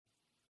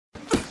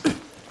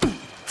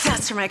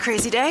for my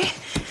crazy day.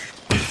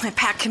 My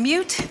packed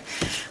commute,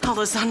 all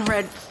those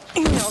unread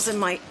emails in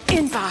my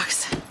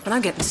inbox. But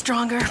I'm getting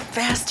stronger,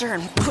 faster,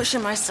 and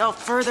pushing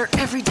myself further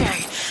every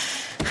day.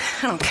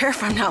 I don't care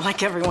if I'm not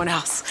like everyone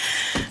else.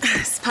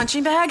 This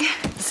punching bag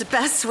is the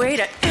best way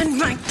to end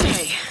my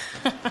day.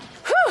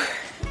 Whew.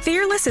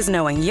 Fearless is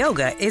knowing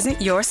yoga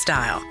isn't your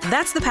style.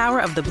 That's the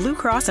power of the Blue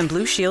Cross and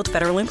Blue Shield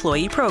Federal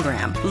Employee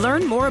Program.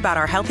 Learn more about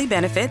our healthy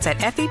benefits at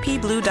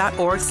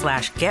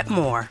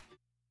fepblue.org/getmore.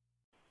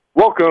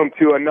 Welcome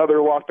to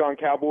another Locked On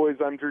Cowboys.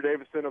 I'm Drew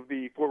Davison of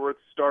the Fort Worth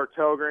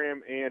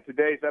Star-Telegram, and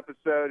today's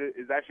episode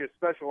is actually a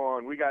special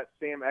one. We got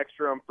Sam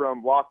Ekstrom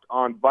from Locked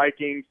On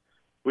Vikings.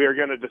 We are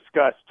going to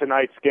discuss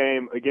tonight's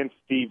game against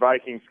the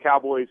Vikings.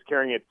 Cowboys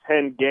carrying a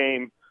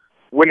 10-game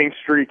winning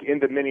streak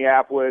into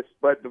Minneapolis,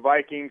 but the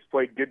Vikings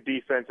played good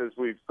defense, as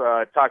we've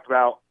talked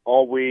about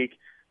all week.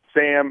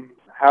 Sam,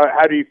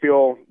 how do you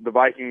feel the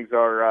Vikings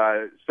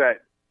are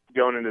set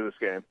going into this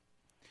game?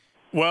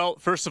 Well,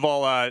 first of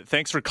all,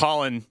 thanks for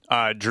calling,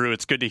 Drew.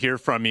 It's good to hear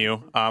from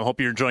you.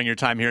 Hope you're enjoying your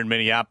time here in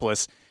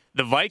Minneapolis.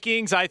 The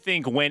Vikings, I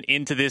think, went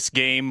into this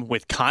game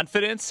with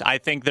confidence. I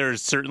think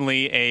there's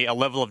certainly a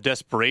level of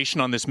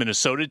desperation on this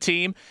Minnesota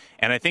team,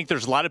 and I think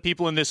there's a lot of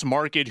people in this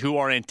market who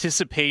are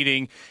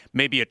anticipating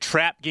maybe a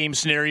trap game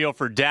scenario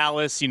for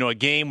Dallas, a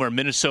game where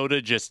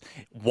Minnesota just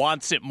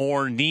wants it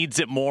more, needs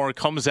it more,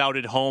 comes out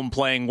at home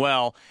playing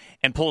well,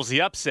 and pulls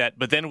the upset.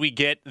 But then we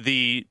get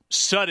the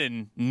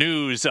sudden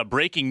news,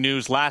 breaking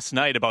news last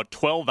night about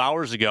 12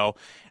 hours ago.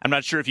 I'm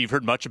not sure if you've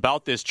heard much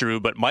about this, Drew,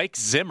 but Mike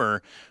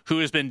Zimmer, who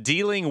has been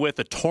dealing with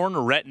a torn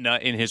retina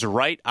in his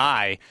right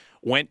eye,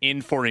 went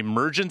in for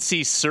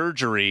emergency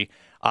surgery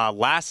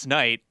last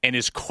night and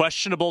is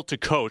questionable to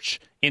coach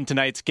in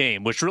tonight's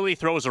game, which really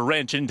throws a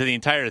wrench into the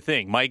entire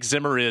thing. Mike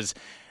Zimmer is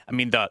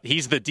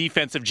he's the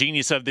defensive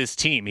genius of this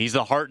team. He's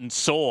the heart and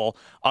soul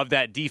of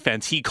that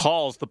defense. He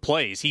calls the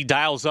plays. He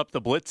dials up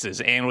the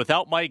blitzes. And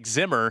without Mike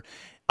Zimmer,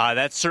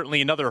 that's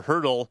certainly another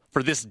hurdle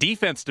for this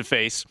defense to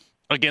face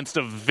against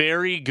a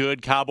very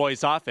good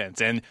Cowboys offense.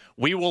 And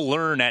we will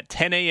learn at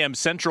 10 a.m.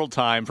 Central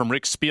Time from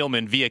Rick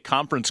Spielman via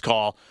conference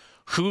call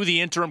who the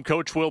interim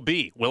coach will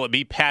be. Will it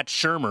be Pat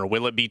Shurmur?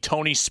 Will it be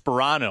Tony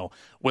Sperano?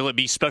 Will it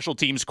be special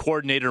teams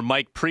coordinator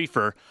Mike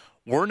Prefer?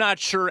 We're not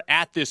sure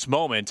at this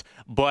moment,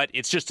 but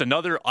it's just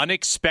another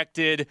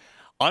unexpected,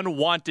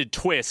 unwanted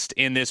twist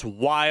in this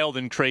wild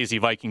and crazy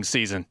Vikings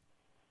season.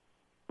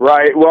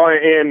 Right. Well,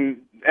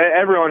 and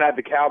everyone at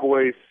the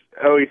Cowboys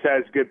always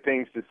has good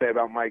things to say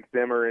about Mike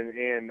Zimmer,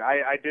 and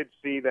I did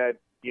see that,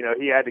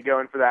 he had to go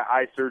in for that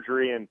eye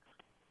surgery, and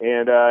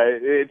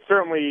it's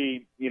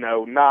certainly,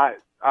 not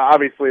 –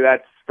 obviously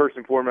that's first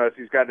and foremost.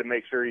 He's got to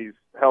make sure he's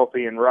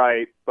healthy and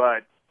right,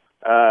 but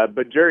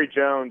Jerry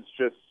Jones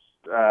just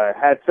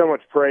had so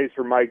much praise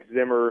for Mike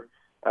Zimmer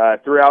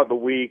throughout the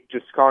week,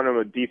 just calling him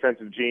a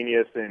defensive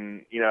genius.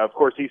 And, of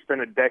course, he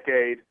spent a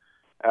decade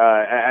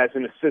as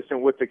an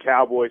assistant with the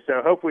Cowboys.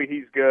 So hopefully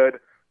he's good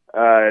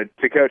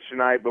to coach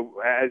tonight. But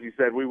as you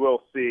said, we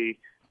will see.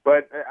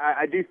 But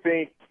I do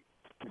think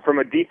from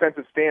a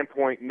defensive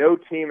standpoint, no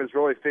team has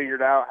really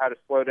figured out how to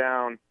slow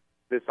down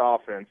this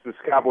offense, this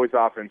Cowboys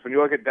offense. When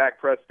you look at Dak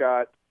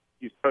Prescott,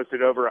 he's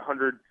posted over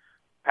 100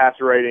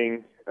 passer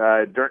rating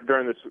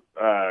during this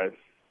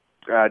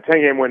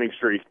 10-game winning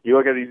streak. You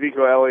look at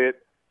Ezekiel Elliott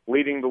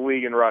leading the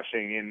league in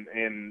rushing,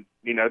 and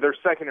they're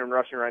second in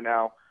rushing right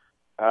now.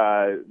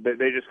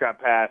 They just got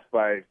passed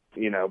by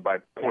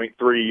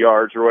 0.3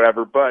 yards or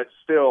whatever. But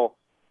still,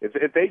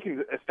 if they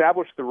can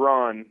establish the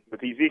run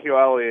with Ezekiel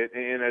Elliott,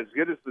 and as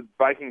good as the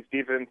Vikings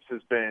defense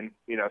has been,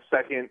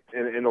 second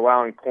in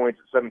allowing points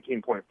at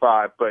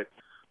 17.5, but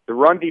the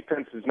run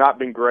defense has not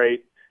been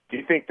great. Do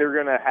you think they're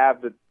going to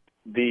have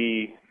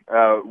the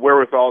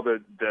wherewithal to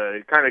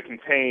kind of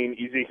contain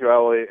Ezekiel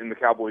Elliott in the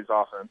Cowboys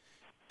offense?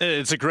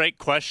 It's a great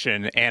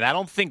question, and I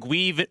don't think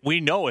we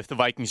know if the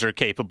Vikings are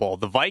capable.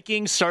 The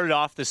Vikings started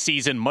off the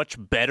season much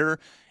better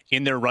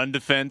in their run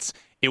defense.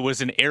 It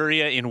was an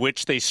area in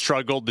which they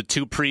struggled the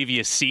two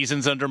previous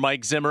seasons under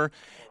Mike Zimmer.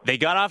 They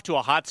got off to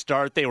a hot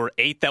start. They were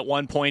 8th at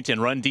one point in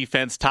run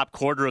defense, top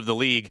quarter of the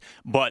league.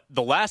 But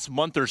the last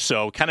month or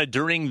so, kind of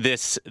during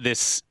this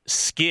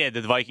skid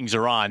that the Vikings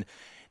are on,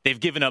 they've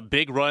given up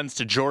big runs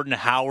to Jordan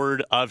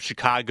Howard of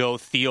Chicago,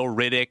 Theo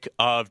Riddick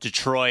of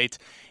Detroit.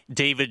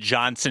 David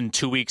Johnson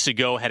 2 weeks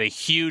ago had a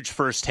huge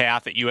first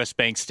half at US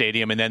Bank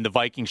Stadium, and then the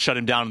Vikings shut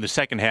him down in the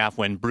second half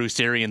when Bruce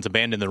Arians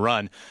abandoned the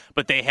run.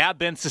 But they have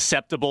been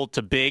susceptible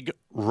to big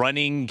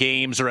running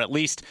games, or at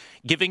least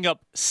giving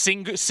up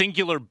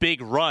singular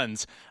big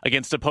runs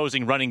against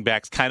opposing running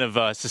backs, kind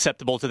of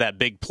susceptible to that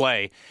big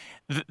play.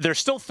 They're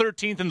still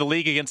 13th in the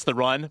league against the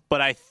run,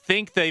 but I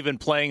think they've been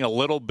playing a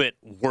little bit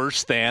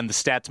worse than the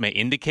stats may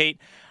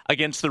indicate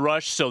against the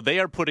rush, so they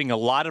are putting a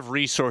lot of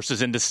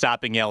resources into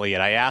stopping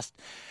Elliott. I asked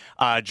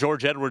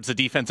George Edwards, the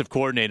defensive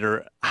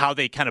coordinator, how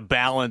they kind of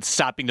balance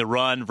stopping the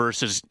run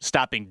versus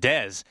stopping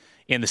Dez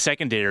in the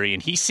secondary,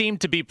 and he seemed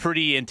to be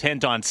pretty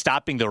intent on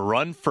stopping the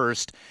run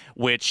first,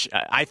 which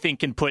I think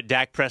can put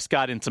Dak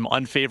Prescott in some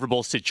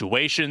unfavorable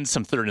situations,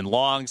 some third and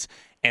longs,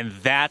 and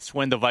that's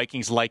when the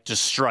Vikings like to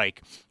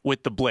strike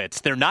with the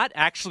blitz. They're not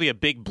actually a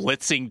big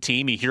blitzing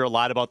team. You hear a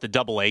lot about the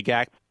double A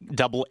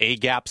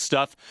gap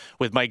stuff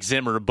with Mike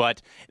Zimmer,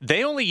 but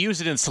they only use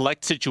it in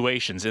select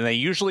situations, and they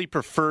usually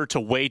prefer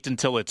to wait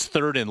until it's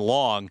 3rd and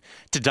long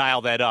to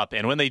dial that up.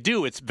 And when they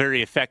do, it's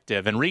very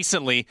effective. And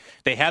recently,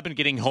 they have been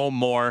getting home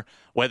more,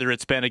 whether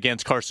it's been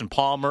against Carson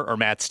Palmer or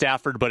Matt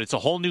Stafford, but it's a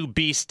whole new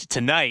beast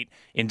tonight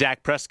in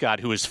Dak Prescott,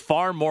 who is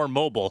far more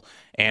mobile,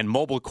 and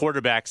mobile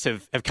quarterbacks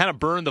have kind of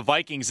burned the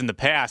Vikings in the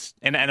past.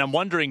 And I'm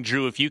wondering,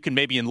 Drew, if you can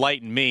maybe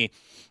enlighten me.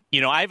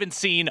 I haven't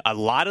seen a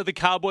lot of the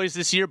Cowboys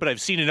this year, but I've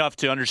seen enough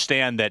to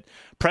understand that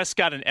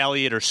Prescott and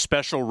Elliott are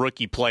special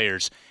rookie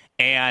players.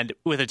 And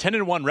with a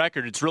 10-1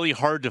 record, it's really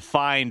hard to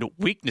find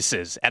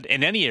weaknesses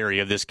in any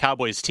area of this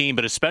Cowboys team,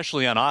 but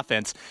especially on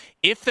offense.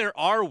 If there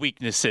are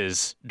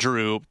weaknesses,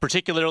 Drew,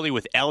 particularly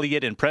with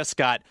Elliott and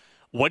Prescott,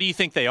 what do you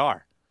think they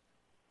are?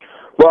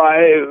 Well,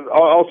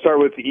 I'll start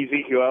with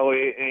Ezekiel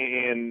Elliott,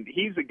 and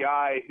he's a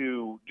guy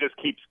who just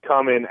keeps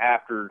coming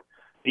after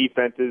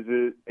defenses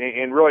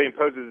and really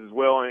imposes his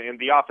will, and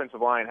the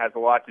offensive line has a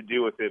lot to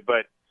do with it.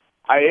 But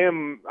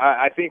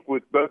I think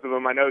with both of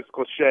them, I know it's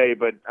cliche,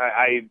 but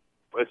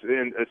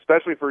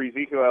especially for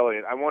Ezekiel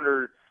Elliott, I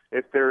wonder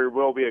if there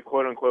will be a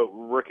quote-unquote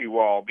rookie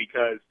wall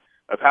because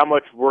of how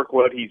much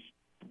workload he's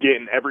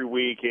getting every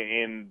week,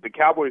 and the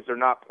Cowboys are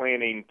not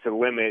planning to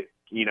limit,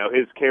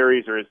 his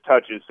carries or his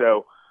touches.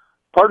 So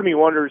part of me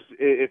wonders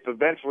if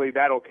eventually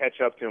that'll catch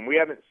up to him. We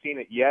haven't seen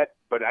it yet,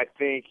 but I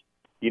think,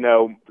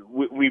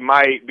 we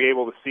might be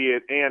able to see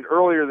it. And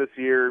earlier this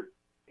year,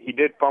 he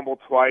did fumble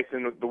twice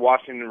in the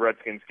Washington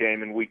Redskins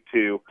game in week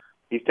 2.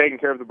 He's taken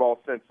care of the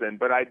ball since then.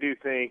 But I do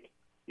think,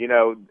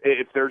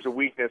 if there's a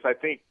weakness, I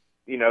think,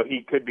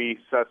 he could be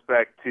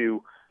suspect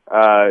to,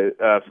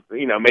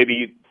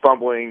 maybe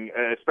fumbling,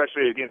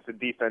 especially against a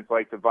defense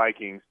like the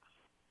Vikings.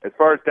 As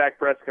far as Dak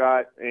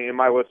Prescott, and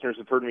my listeners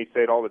have heard me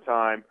say it all the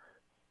time,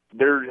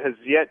 there has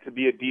yet to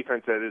be a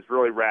defense that has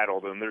really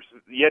rattled him. There's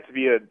yet to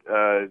be a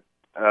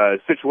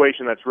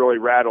situation that's really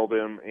rattled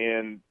him,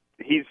 and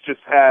he's just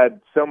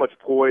had so much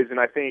poise. And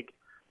I think,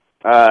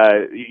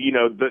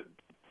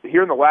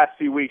 here in the last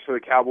few weeks for the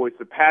Cowboys,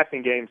 the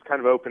passing game's kind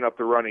of opened up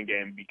the running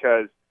game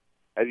because,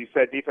 as you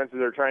said,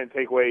 defenses are trying to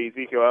take away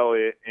Ezekiel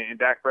Elliott, and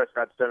Dak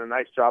Prescott's done a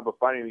nice job of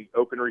finding the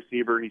open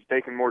receiver. He's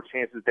taken more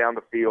chances down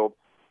the field.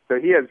 So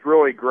he has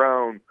really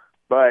grown,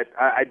 but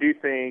I do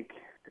think,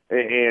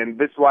 and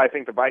this is why I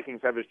think the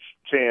Vikings have a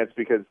chance,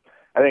 because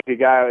I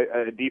think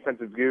a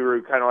defensive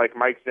guru, kind of like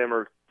Mike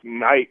Zimmer,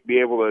 might be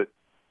able to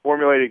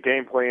formulate a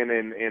game plan,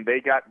 and they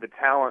got the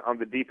talent on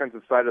the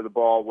defensive side of the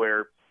ball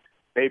where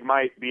they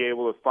might be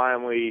able to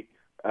finally,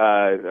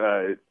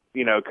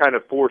 kind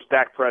of force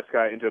Dak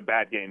Prescott into a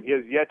bad game. He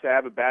has yet to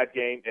have a bad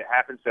game. It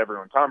happens to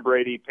everyone. Tom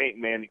Brady,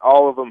 Peyton Manning,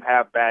 all of them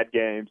have bad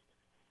games.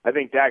 I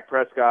think Dak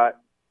Prescott,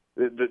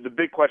 the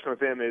big question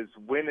with him is,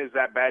 when is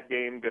that bad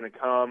game going to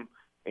come?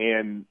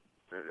 And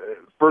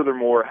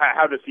furthermore,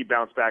 how does he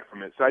bounce back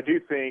from it? So I do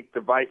think the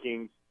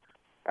Vikings,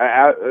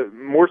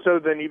 more so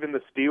than even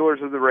the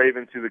Steelers or the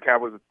Ravens, who the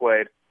Cowboys have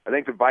played, I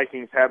think the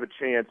Vikings have a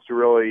chance to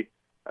really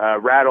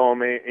rattle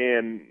them.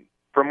 And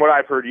from what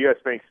I've heard, U.S.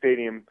 Bank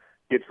Stadium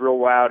gets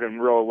real loud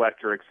and real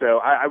electric. So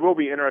I will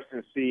be interested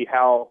to see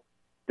how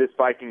this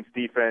Vikings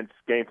defense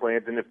game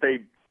plans, and if they,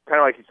 kind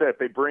of like you said, if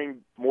they bring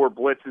more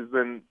blitzes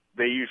than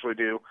they usually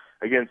do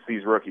against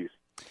these rookies.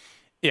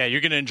 Yeah,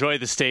 you're going to enjoy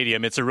the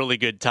stadium. It's a really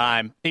good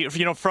time.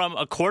 From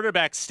a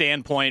quarterback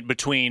standpoint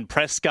between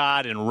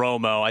Prescott and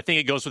Romo, I think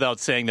it goes without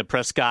saying that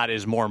Prescott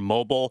is more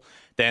mobile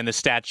than the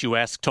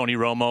statuesque Tony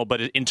Romo. But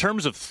in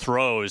terms of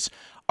throws,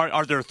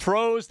 are there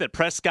throws that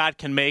Prescott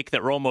can make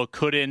that Romo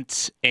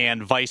couldn't,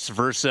 and vice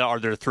versa? Are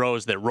there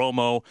throws that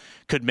Romo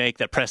could make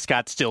that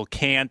Prescott still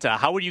can't?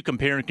 How would you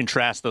compare and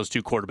contrast those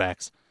two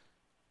quarterbacks?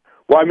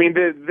 Well, I mean,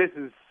 this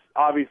is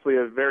obviously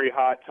a very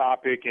hot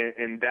topic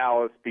in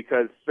Dallas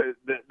because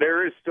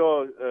there is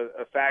still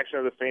a faction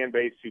of the fan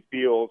base who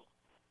feels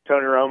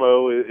Tony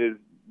Romo is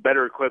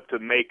better equipped to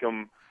make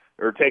him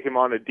or take him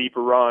on a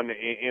deeper run.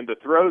 And the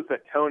throws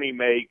that Tony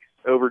makes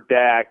over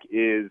Dak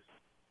is,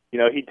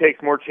 he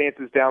takes more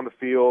chances down the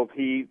field.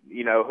 He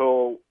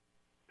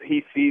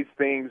sees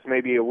things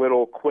maybe a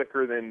little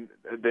quicker than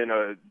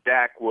a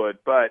Dak would.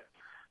 But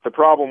the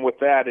problem with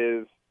that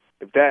is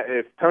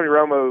if Tony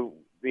Romo,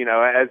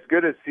 as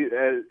good as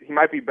he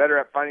might be better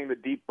at finding the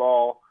deep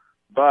ball,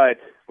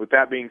 but with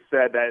that being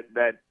said,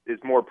 that is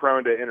more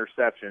prone to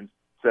interceptions.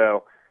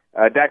 So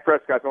Dak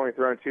Prescott's only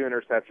thrown 2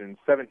 interceptions,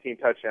 17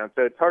 touchdowns.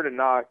 So it's hard to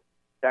knock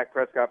Dak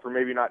Prescott for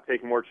maybe not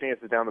taking more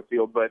chances down the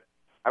field. But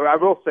I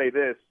will say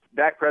this: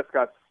 Dak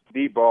Prescott's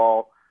deep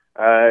ball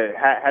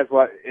has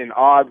an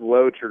odd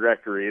low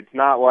trajectory. It's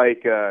not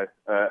like a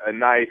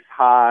nice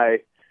high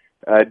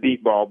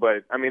deep ball,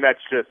 but I mean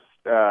that's just.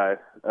 I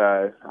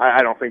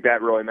don't think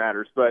that really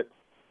matters, but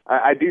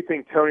I do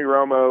think Tony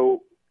Romo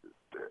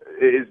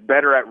is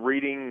better at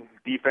reading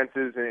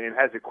defenses and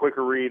has a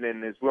quicker read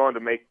and is willing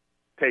to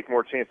take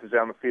more chances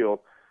down the field.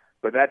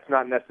 But that's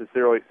not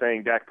necessarily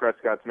saying Dak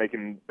Prescott's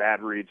making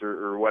bad reads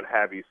or what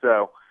have you.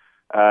 So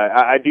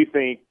I do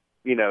think,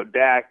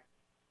 Dak,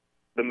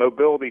 the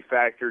mobility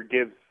factor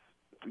gives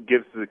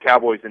the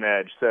Cowboys an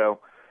edge. So,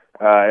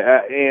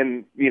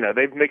 and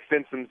they've mixed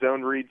in some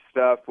zone read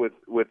stuff with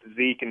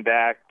Zeke and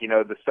Dak,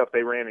 the stuff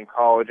they ran in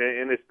college,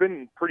 and it's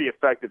been pretty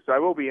effective. So I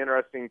will be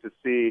interesting to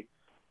see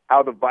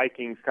how the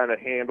Vikings kind of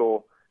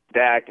handle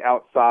Dak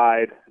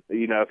outside.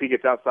 If he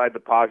gets outside the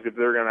pocket, if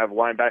they're going to have a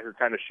linebacker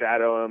kind of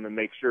shadow him and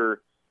make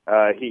sure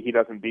he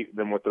doesn't beat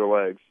them with their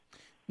legs.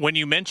 When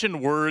you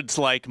mention words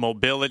like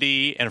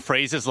mobility and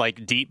phrases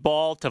like deep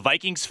ball, to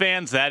Vikings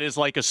fans, that is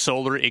like a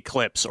solar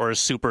eclipse or a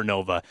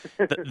supernova.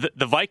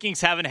 The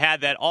Vikings haven't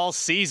had that all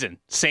season,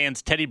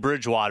 sans Teddy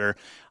Bridgewater,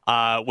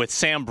 with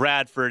Sam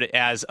Bradford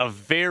as a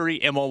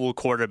very immobile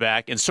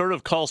quarterback and sort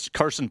of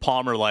Carson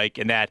Palmer-like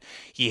in that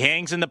he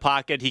hangs in the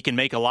pocket, he can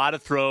make a lot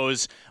of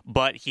throws,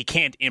 but he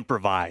can't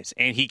improvise,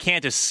 and he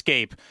can't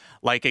escape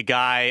like a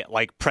guy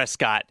like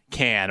Prescott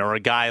can, or a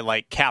guy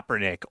like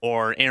Kaepernick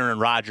or Aaron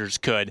Rodgers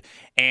could.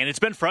 And it's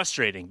been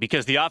frustrating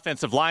because the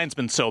offensive line's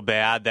been so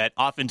bad that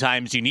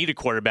oftentimes you need a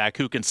quarterback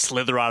who can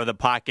slither out of the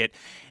pocket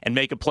and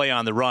make a play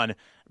on the run.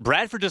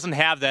 Bradford doesn't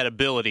have that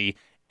ability.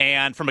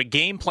 And from a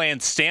game plan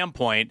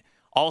standpoint,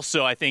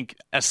 also I think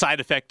a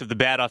side effect of the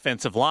bad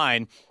offensive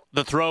line,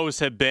 the throws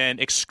have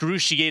been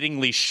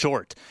excruciatingly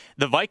short.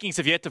 The Vikings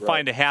have yet to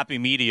find a happy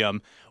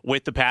medium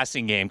with the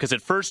passing game, because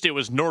at first it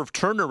was Norv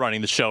Turner running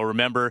the show,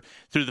 remember,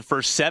 through the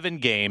first 7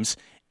 games,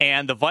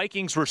 and the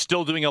Vikings were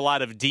still doing a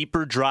lot of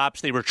deeper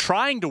drops. They were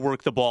trying to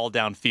work the ball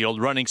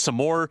downfield, running some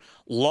more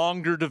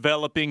longer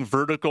developing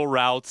vertical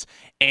routes,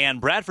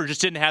 and Bradford just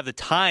didn't have the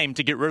time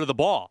to get rid of the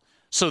ball.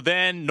 So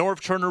then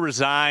Norv Turner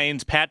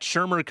resigns, Pat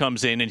Shurmur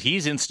comes in, and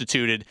he's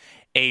instituted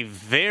a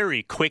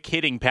very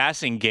quick-hitting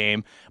passing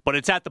game, but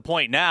it's at the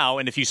point now,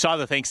 and if you saw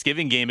the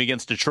Thanksgiving game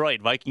against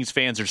Detroit, Vikings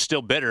fans are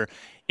still bitter,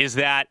 is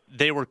that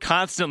they were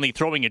constantly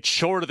throwing it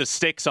short of the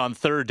sticks on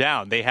third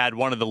down. They had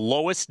one of the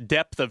lowest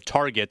depth of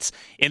targets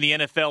in the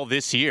NFL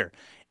this year.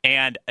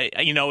 And,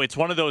 it's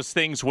one of those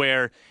things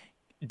where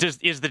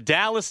is the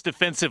Dallas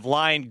defensive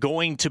line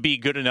going to be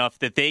good enough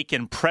that they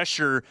can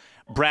pressure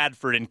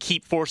Bradford and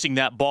keep forcing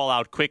that ball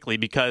out quickly?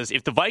 Because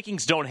if the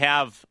Vikings don't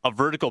have a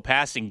vertical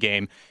passing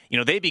game,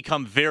 they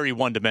become very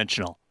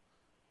one-dimensional.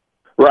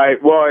 Right.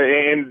 Well,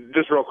 and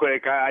just real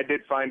quick, I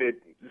did find it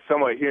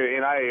somewhat here,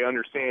 and I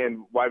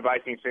understand why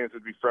Vikings fans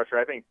would be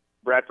frustrated. I think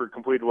Bradford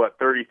completed,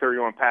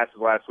 31 passes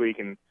last week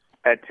and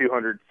had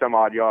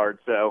 200-some-odd yards.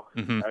 So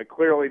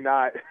clearly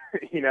not,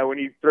 when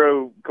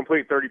you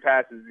complete 30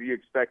 passes, you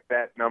expect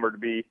that number to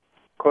be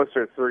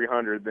closer to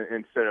 300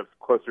 instead of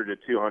closer to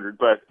 200.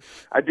 But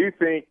I do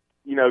think,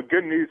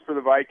 good news for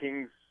the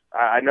Vikings.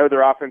 I know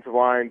their offensive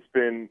line's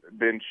been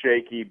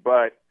shaky,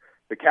 but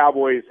the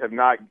Cowboys have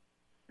not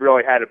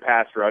really had a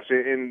pass rush.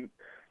 And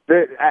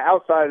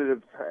outside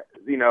of,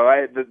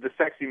 the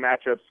sexy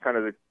matchups, kind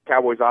of the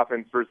Cowboys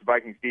offense versus the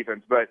Vikings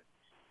defense, but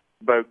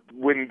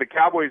when the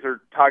Cowboys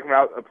are talking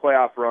about a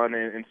playoff run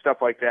and stuff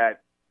like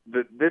that,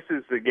 this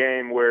is the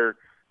game where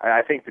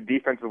I think the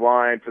defensive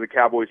line for the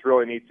Cowboys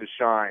really needs to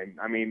shine.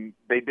 I mean,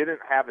 they didn't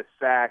have a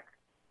sack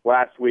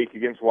last week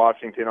against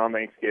Washington on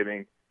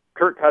Thanksgiving.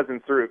 Kirk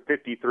Cousins threw it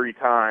 53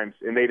 times,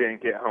 and they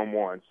didn't get home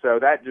once. So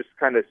that just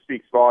kind of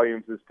speaks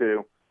volumes as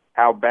to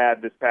how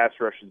bad this pass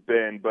rush has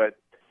been. But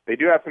they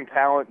do have some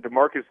talent.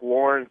 DeMarcus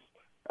Lawrence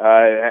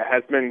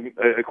has been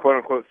a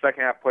quote-unquote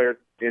second-half player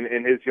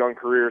in his young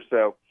career,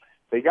 so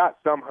they got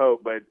some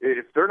hope. But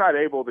if they're not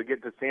able to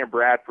get to Sam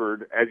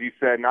Bradford, as you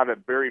said, not a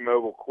very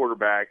mobile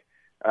quarterback,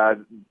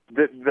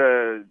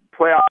 the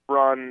playoff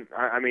run,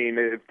 I mean,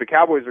 if the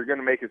Cowboys are going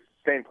to make a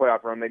sustained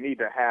playoff run, they need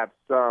to have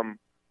some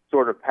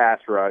sort of pass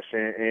rush.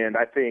 And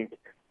I think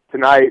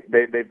tonight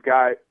they've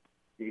got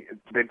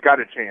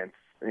a chance.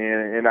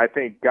 And I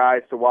think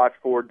guys to watch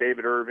for: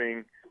 David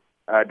Irving,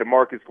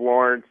 DeMarcus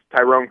Lawrence,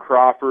 Tyrone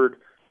Crawford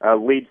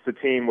leads the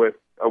team with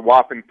a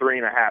whopping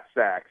 3.5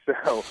 sacks.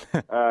 So,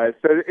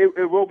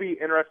 it will be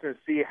interesting to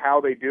see how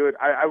they do it.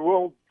 I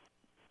will,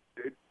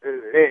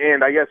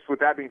 and I guess with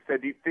that being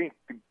said, do you think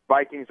the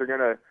Vikings are going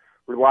to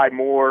rely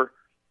more,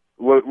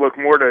 look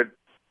more to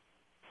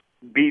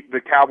beat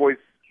the Cowboys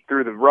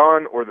through the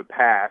run or the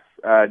pass?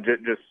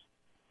 Just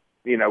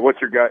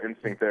what's your gut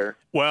instinct there?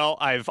 Well,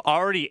 I've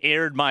already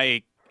aired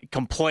my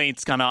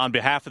complaints kind of on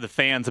behalf of the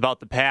fans about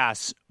the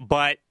pass,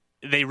 but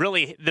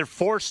they're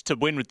forced to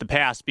win with the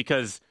pass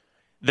because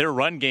their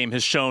run game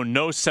has shown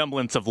no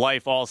semblance of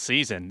life all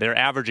season. They're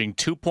averaging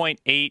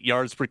 2.8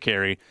 yards per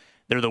carry.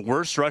 They're the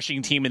worst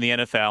rushing team in the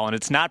NFL, and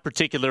it's not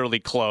particularly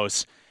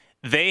close.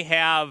 They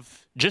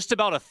have just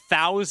about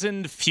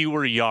 1,000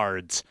 fewer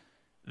yards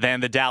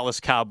than the Dallas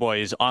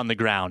Cowboys on the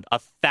ground.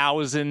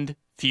 1,000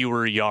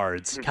 fewer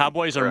yards.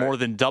 Cowboys are more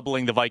than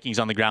doubling the Vikings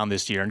on the ground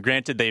this year. And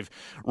granted, they've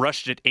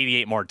rushed it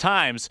 88 more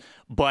times,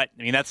 but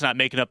that's not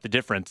making up the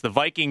difference. The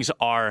Vikings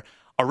are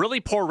a really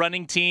poor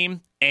running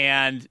team,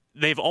 and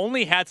they've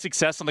only had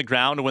success on the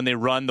ground when they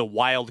run the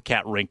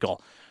Wildcat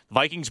wrinkle. The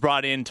Vikings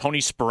brought in Tony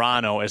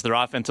Sperano as their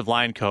offensive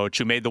line coach,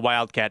 who made the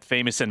Wildcat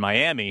famous in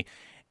Miami.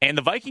 And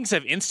the Vikings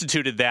have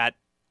instituted that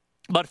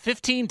about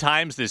 15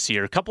 times this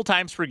year, a couple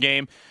times per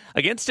game.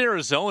 Against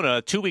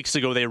Arizona 2 weeks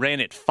ago, they ran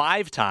it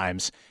 5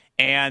 times,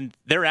 and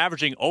they're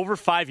averaging over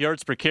 5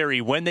 yards per carry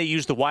when they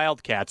use the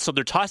Wildcats. So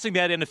they're tossing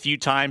that in a few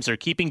times. They're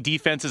keeping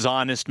defenses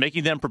honest,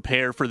 making them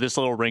prepare for this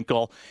little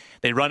wrinkle.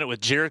 They run it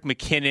with Jerick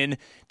McKinnon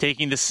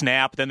taking the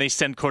snap. Then they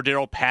send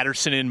Cordero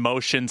Patterson in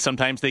motion.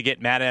 Sometimes they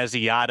get Matt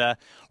Asiata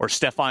or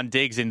Stephon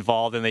Diggs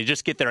involved, and they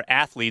just get their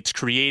athletes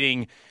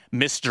creating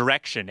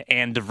misdirection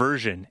and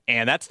diversion.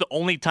 And that's the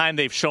only time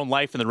they've shown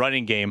life in the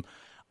running game.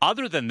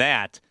 Other than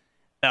that,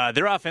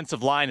 their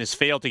offensive line has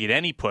failed to get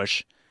any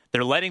push.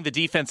 They're letting the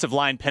defensive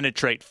line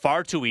penetrate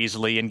far too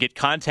easily and get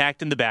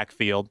contact in the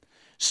backfield.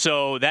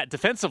 So that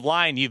defensive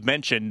line you've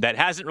mentioned that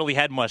hasn't really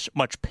had much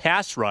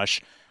pass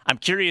rush, I'm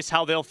curious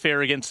how they'll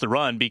fare against the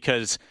run,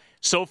 because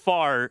so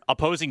far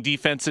opposing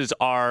defenses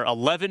are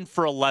 11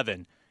 for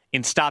 11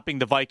 in stopping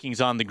the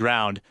Vikings on the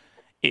ground.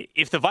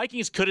 If the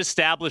Vikings could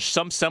establish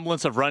some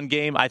semblance of run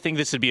game, I think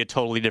this would be a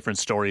totally different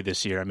story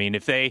this year. I mean,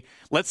 if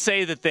let's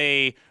say that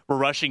they were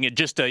rushing at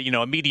just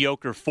a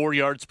mediocre 4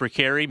 yards per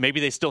carry,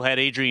 maybe they still had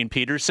Adrian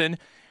Peterson,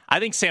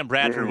 I think Sam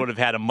Bradford would have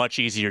had a much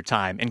easier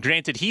time. And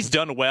granted, he's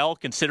done well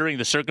considering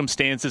the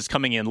circumstances,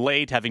 coming in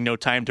late, having no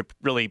time to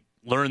really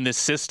learn this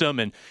system,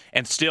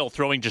 and still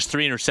throwing just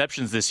 3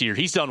 interceptions this year.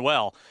 He's done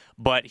well,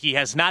 but he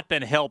has not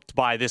been helped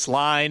by this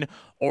line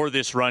or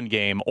this run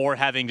game or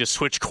having to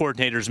switch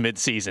coordinators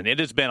midseason. It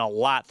has been a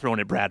lot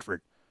thrown at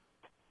Bradford.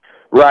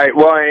 Right.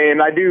 Well,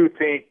 and I do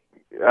think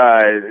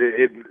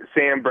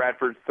Sam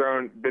Bradford's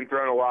been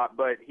thrown a lot,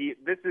 but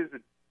this is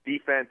a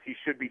defense he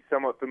should be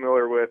somewhat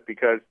familiar with,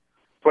 because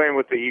playing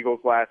with the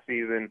Eagles last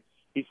season,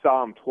 he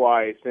saw him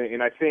twice.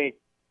 And I think,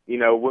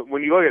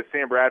 when you look at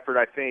Sam Bradford,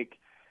 I think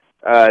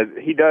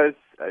he does,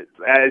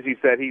 as you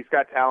said, he's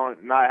got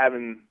talent, not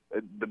having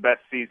the best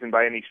season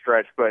by any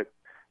stretch, but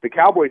the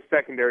Cowboys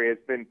secondary has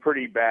been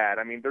pretty bad.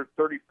 I mean, they're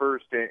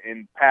 31st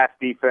in pass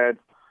defense,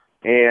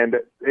 and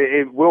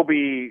it will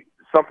be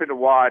something to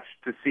watch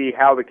to see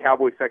how the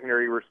Cowboys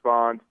secondary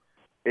responds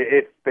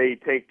if they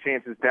take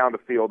chances down the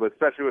field,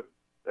 especially with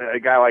a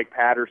guy like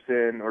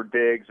Patterson or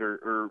Diggs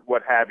or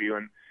what have you.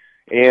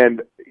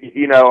 And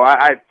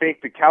I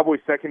think the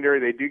Cowboys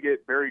secondary, they do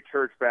get Barry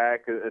Church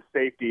back, a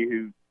safety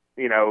who,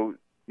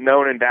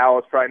 known in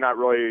Dallas, probably not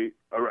really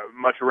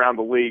much around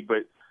the league,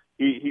 but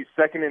he's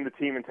second in the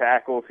team in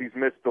tackles. He's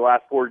missed the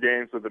last 4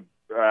 games with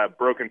a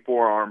broken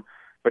forearm,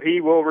 but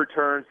he will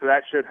return, so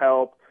that should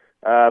help.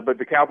 But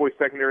the Cowboys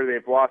secondary,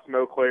 they've lost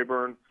Mo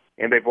Claiborne,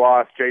 and they've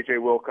lost J.J.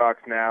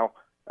 Wilcox now.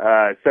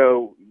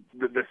 So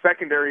the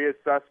secondary is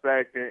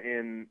suspect,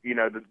 and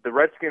the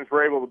Redskins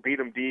were able to beat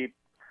them deep.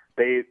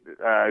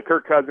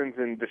 Kirk Cousins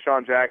and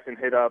Deshaun Jackson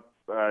hit up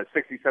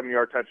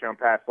 67-yard touchdown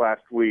pass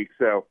last week.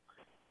 So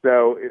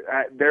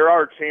there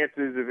are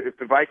chances, if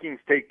the Vikings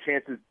take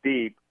chances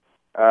deep,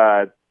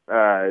 I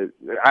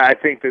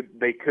think that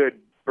they could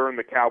burn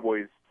the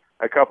Cowboys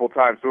a couple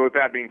times. So with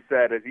that being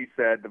said, as you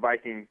said, the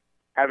Vikings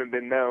haven't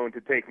been known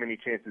to take many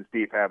chances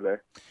deep, have they?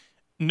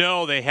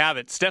 No, they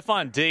haven't.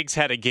 Stephon Diggs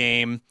had a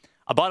game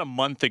about a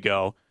month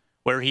ago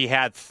where he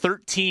had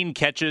 13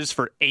 catches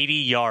for 80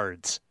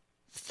 yards.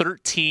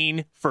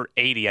 13 for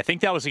 80. I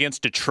think that was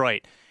against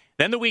Detroit.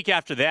 Then the week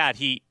after that,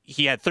 he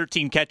had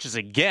 13 catches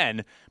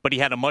again, but he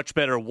had a much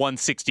better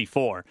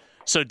 164.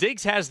 So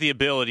Diggs has the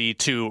ability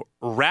to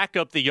rack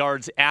up the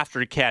yards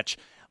after catch,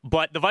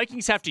 but the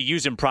Vikings have to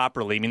use him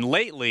properly. I mean,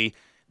 lately,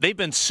 they've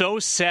been so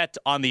set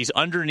on these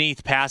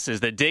underneath passes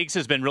that Diggs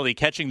has been really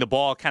catching the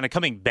ball, kind of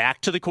coming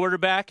back to the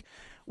quarterback,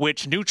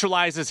 which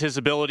neutralizes his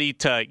ability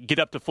to get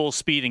up to full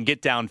speed and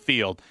get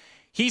downfield.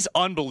 He's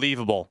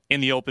unbelievable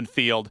in the open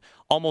field,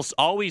 almost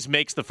always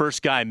makes the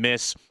first guy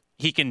miss.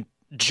 He can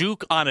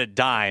juke on a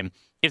dime.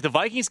 If the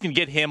Vikings can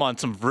get him on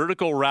some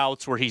vertical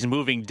routes where he's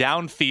moving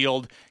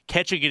downfield,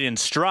 catching it in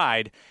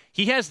stride,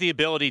 he has the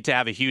ability to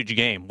have a huge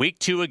game. Week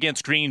 2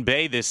 against Green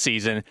Bay this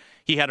season,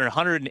 he had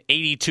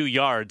 182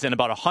 yards, and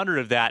about 100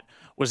 of that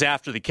was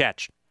after the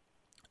catch.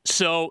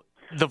 So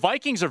the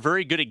Vikings are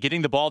very good at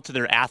getting the ball to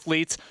their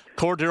athletes.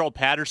 Cordero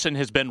Patterson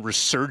has been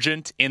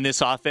resurgent in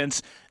this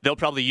offense. They'll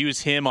probably use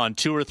him on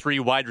 2 or 3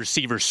 wide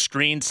receiver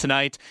screens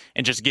tonight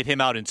and just get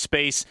him out in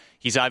space.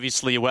 He's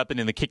obviously a weapon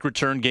in the kick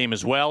return game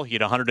as well. He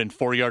had a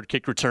 104-yard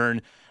kick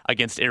return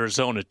against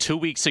Arizona 2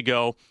 weeks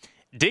ago.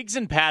 Diggs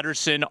and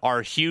Patterson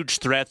are huge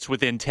threats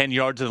within 10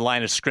 yards of the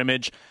line of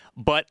scrimmage,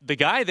 but the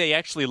guy they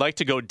actually like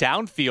to go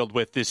downfield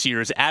with this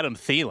year is Adam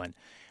Thielen,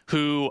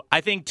 who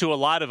I think to a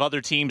lot of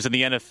other teams in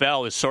the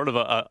NFL is sort of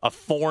a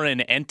foreign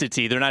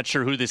entity. They're not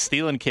sure who this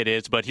Thielen kid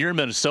is, but here in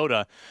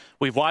Minnesota,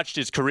 we've watched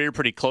his career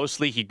pretty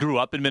closely. He grew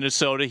up in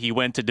Minnesota. He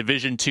went to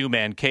Division II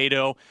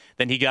Mankato.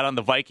 Then he got on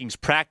the Vikings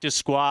practice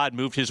squad,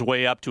 moved his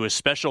way up to a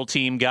special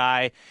team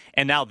guy,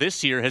 and now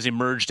this year has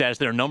emerged as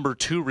their number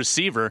 2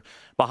 receiver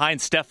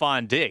behind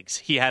Stephon Diggs.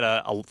 He had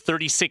a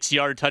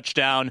 36-yard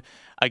touchdown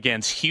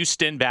against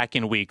Houston back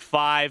in Week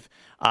 5.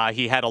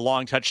 He had a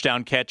long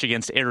touchdown catch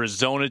against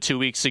Arizona 2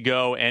 weeks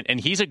ago, and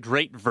he's a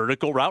great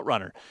vertical route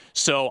runner.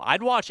 So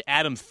I'd watch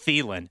Adam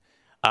Thielen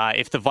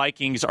if the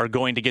Vikings are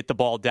going to get the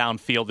ball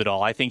downfield at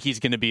all. I think he's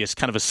going to be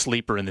kind of a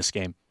sleeper in this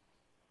game.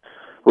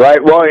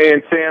 Right. Well,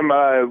 and Sam,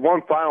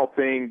 one final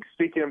thing.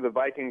 Speaking of the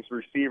Vikings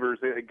receivers,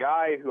 a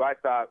guy who I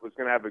thought was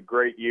going to have a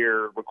great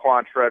year,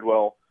 Laquan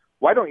Treadwell,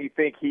 why don't you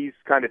think he's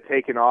kind of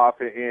taken off?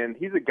 And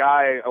he's a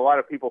guy a lot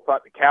of people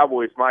thought the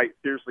Cowboys might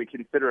seriously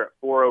consider at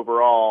 4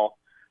 overall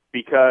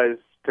because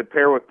to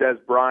pair with Des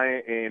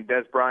Bryant, and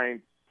Des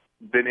Bryant's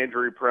been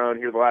injury-prone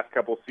here the last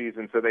couple of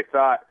seasons, so they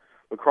thought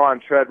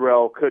Laquan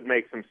Treadwell could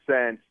make some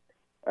sense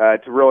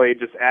to really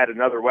just add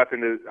another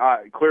weapon.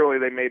 Clearly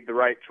they made the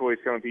right choice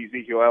going to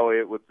Ezekiel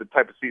Elliott with the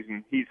type of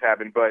season he's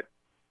having, but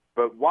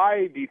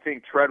why do you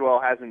think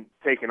Treadwell hasn't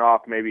taken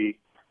off maybe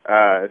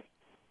as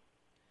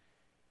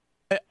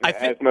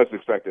most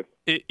expected?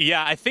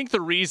 I think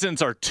the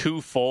reasons are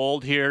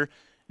twofold here.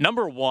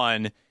 Number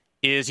one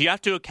is you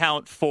have to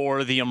account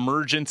for the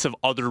emergence of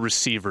other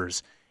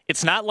receivers.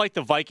 It's not like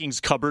the Vikings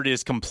cupboard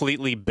is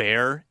completely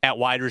bare at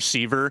wide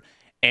receiver,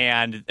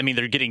 and, I mean,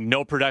 they're getting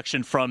no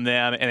production from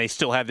them, and they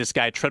still have this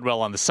guy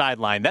Treadwell on the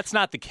sideline. That's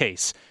not the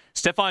case.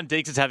 Stephon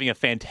Diggs is having a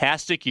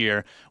fantastic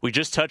year. We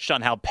just touched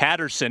on how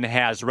Patterson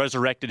has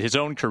resurrected his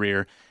own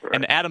career,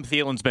 and Adam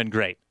Thielen's been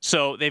great.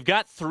 So they've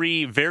got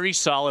 3 very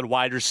solid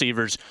wide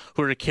receivers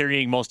who are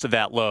carrying most of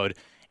that load.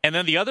 And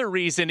then the other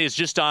reason is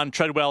just on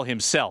Treadwell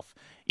himself.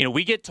 You know,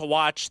 we get to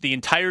watch the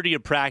entirety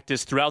of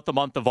practice throughout the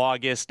month of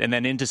August and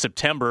then into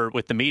September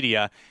with the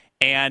media,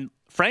 and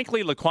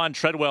frankly, Laquan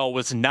Treadwell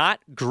was not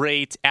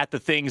great at the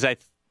things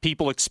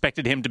people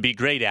expected him to be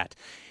great at.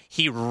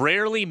 He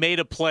rarely made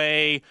a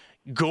play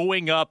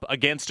going up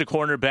against a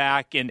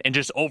cornerback and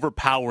just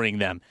overpowering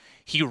them.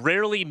 He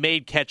rarely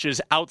made catches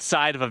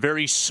outside of a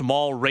very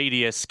small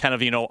radius, kind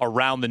of,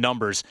 around the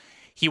numbers.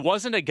 He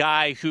wasn't a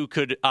guy who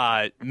could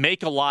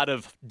make a lot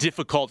of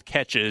difficult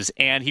catches,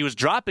 and he was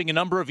dropping a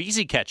number of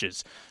easy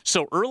catches.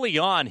 So early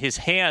on, his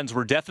hands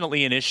were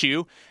definitely an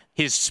issue.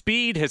 His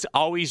speed has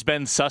always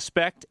been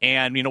suspect,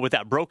 and, with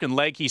that broken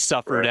leg he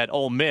suffered at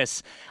Ole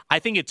Miss, I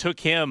think it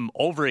took him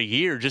over a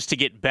year just to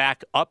get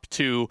back up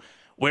to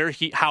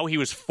how he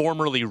was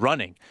formerly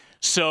running.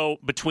 So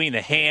between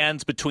the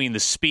hands, between the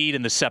speed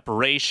and the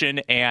separation,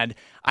 and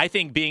I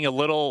think being a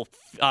little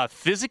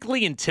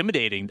physically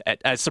intimidating,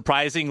 as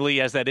surprisingly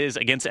as that is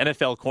against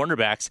NFL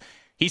cornerbacks,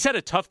 he's had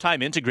a tough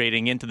time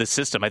integrating into the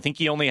system. I think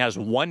he only has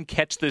 1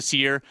 catch this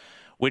year,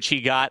 which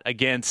he got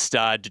against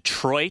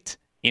Detroit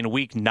in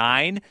Week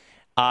 9.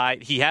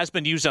 He has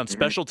been used on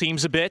special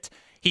teams a bit.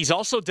 He's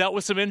also dealt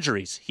with some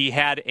injuries. He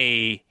had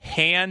a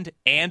hand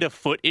and a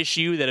foot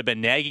issue that have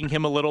been nagging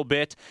him a little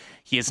bit.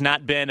 He has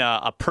not been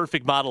a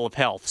perfect model of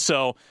health.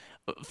 So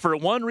for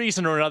one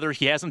reason or another,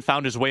 he hasn't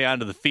found his way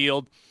onto the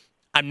field.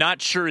 I'm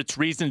not sure it's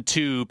reason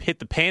to hit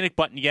the panic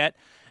button yet.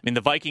 I mean,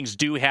 the Vikings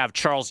do have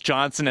Charles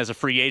Johnson as a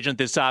free agent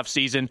this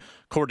offseason.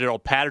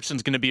 Cordero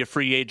Patterson's going to be a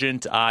free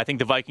agent. I think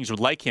the Vikings would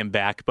like him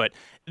back, but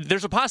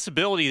there's a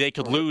possibility they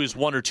could lose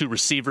 1 or 2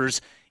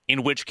 receivers,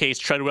 in which case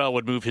Treadwell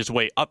would move his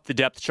way up the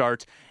depth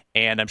chart,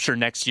 and I'm sure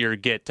next year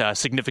get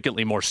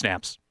significantly more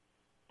snaps.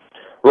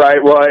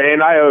 Right. Well,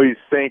 and I always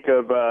think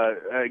of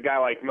a guy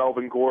like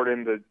Melvin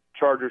Gordon, the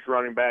Chargers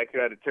running back, who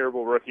had a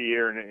terrible rookie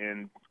year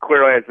and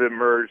clearly has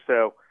emerged.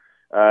 So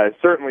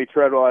certainly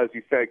Treadwell, as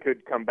you said,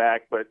 could come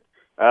back. But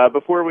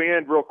before we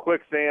end, real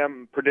quick,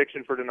 Sam,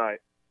 prediction for tonight.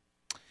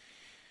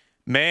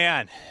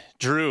 Man,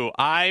 Drew,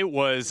 I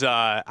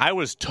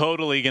was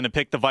totally going to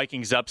pick the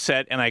Vikings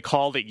upset, and I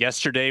called it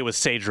yesterday with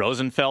Sage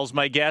Rosenfels,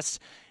 my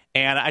guest.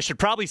 And I should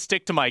probably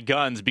stick to my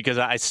guns because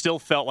I still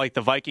felt like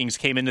the Vikings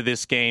came into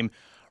this game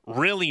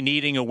really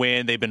needing a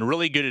win. They've been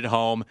really good at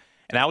home,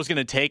 and I was going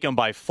to take them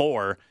by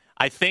 4.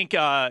 I think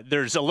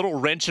there's a little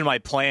wrench in my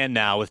plan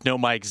now with no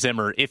Mike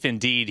Zimmer, if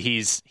indeed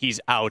he's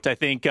out. I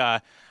think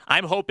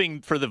I'm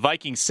hoping for the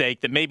Vikings'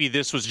 sake that maybe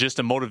this was just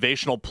a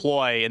motivational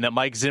ploy and that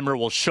Mike Zimmer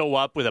will show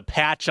up with a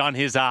patch on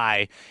his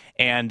eye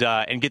and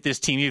get this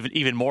team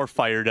even more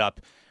fired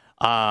up.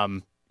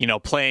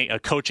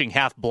 Coaching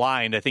half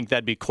blind, I think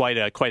that'd be quite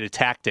a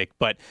tactic.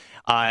 But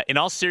in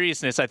all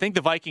seriousness, I think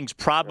the Vikings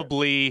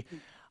probably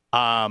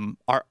are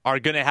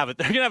going to have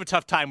a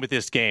tough time with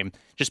this game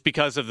just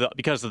because of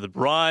the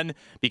run,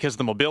 because of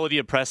the mobility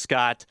of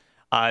Prescott.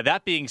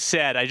 That being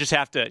said, I just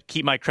have to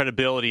keep my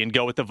credibility and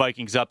go with the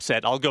Vikings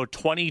upset. I'll go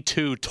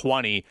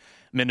 22-20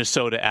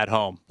 Minnesota at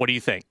home. What do you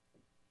think?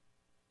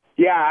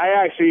 Yeah,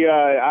 I actually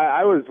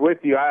I was with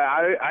you.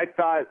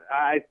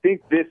 I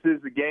think this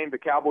is the game the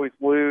Cowboys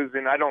lose,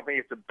 and I don't think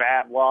it's a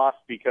bad loss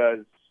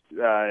because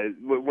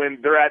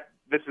when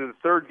this is the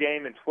 3rd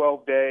game in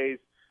 12 days.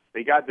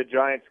 They got the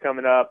Giants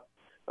coming up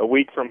a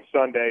week from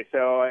Sunday.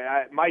 So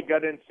my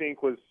gut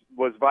instinct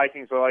was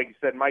Vikings. So like you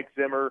said, Mike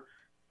Zimmer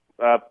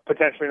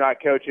potentially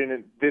not coaching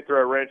and did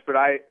throw a wrench. But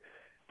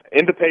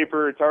in the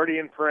paper, it's already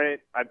in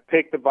print. I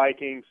picked the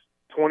Vikings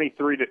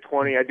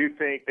 23-20. I do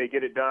think they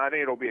get it done. I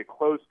think it'll be a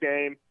close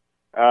game.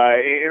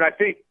 And I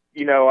think,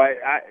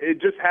 it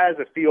just has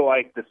a feel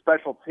like the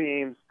special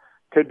teams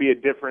could be a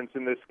difference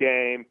in this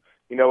game.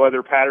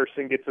 Whether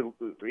Patterson gets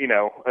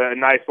a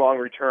nice long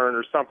return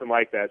or something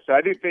like that. So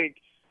I do think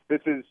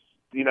this is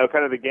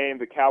kind of the game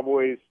the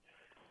Cowboys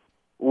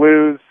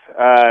lose,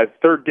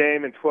 third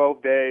game in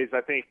 12 days.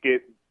 I think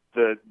it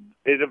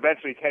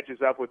eventually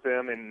catches up with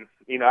them, and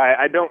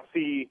I don't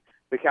see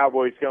the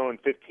Cowboys going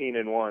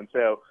 15-1.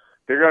 So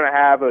they're going to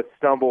have a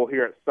stumble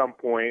here at some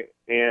point.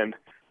 And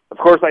of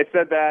course, I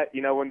said that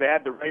when they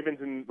had the Ravens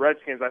and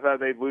Redskins, I thought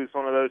they'd lose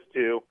one of those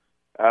two,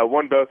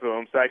 won both of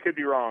them. So I could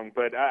be wrong,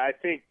 but I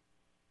think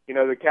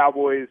the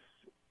Cowboys,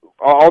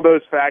 all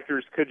those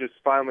factors could just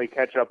finally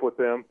catch up with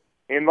them.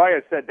 And like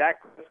I said, Dak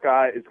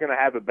Prescott is going to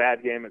have a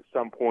bad game at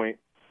some point.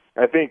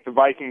 I think the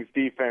Vikings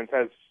defense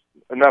has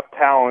enough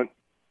talent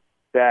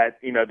that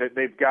that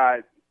they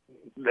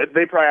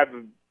probably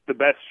have the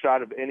best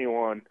shot of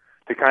anyone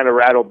to kind of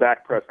rattle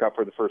Dak Prescott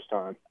for the first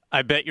time.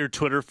 I bet your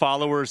Twitter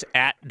followers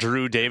at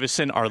Drew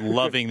Davison are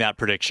loving that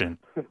prediction.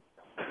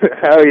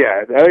 Oh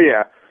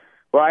yeah.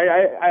 Well,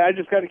 I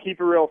just got to keep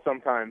it real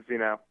sometimes,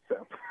 So,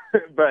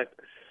 but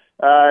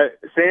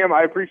Sam,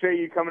 I appreciate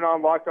you coming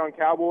on Locked On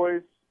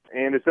Cowboys,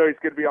 and it's always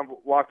good to be on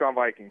Locked On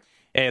Vikings.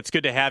 Hey, it's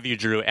good to have you,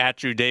 Drew, at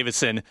Drew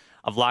Davison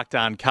of Locked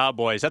On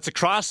Cowboys. That's a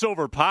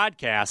crossover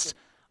podcast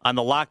on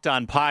the Locked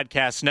On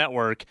Podcast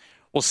Network.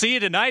 We'll see you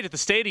tonight at the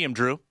stadium,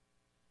 Drew.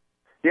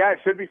 Yeah, it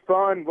should be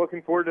fun.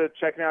 Looking forward to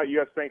checking out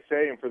U.S. Bank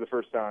Stadium for the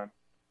first time.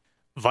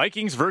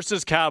 Vikings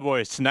versus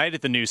Cowboys tonight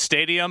at the new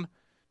stadium.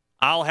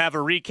 I'll have a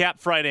recap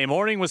Friday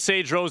morning with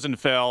Sage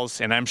Rosenfels,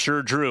 and I'm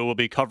sure Drew will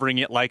be covering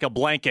it like a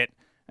blanket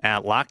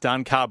at Locked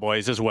On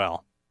Cowboys as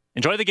well.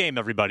 Enjoy the game,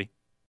 everybody.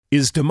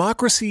 Is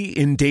democracy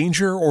in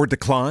danger or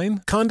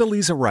decline?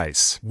 Condoleezza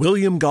Rice,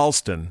 William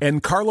Galston,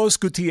 and Carlos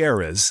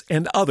Gutierrez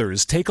and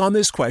others take on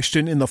this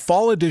question in the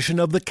fall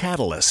edition of The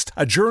Catalyst,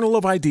 a journal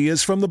of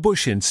ideas from the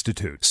Bush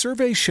Institute.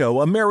 Surveys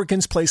show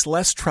Americans place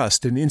less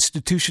trust in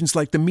institutions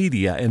like the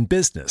media and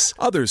business.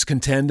 Others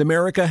contend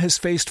America has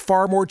faced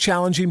far more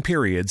challenging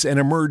periods and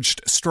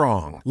emerged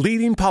strong.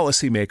 Leading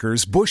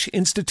policymakers, Bush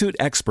Institute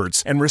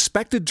experts, and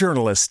respected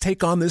journalists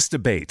take on this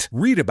debate.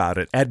 Read about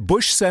it at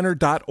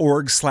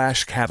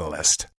bushcenter.org/catalyst.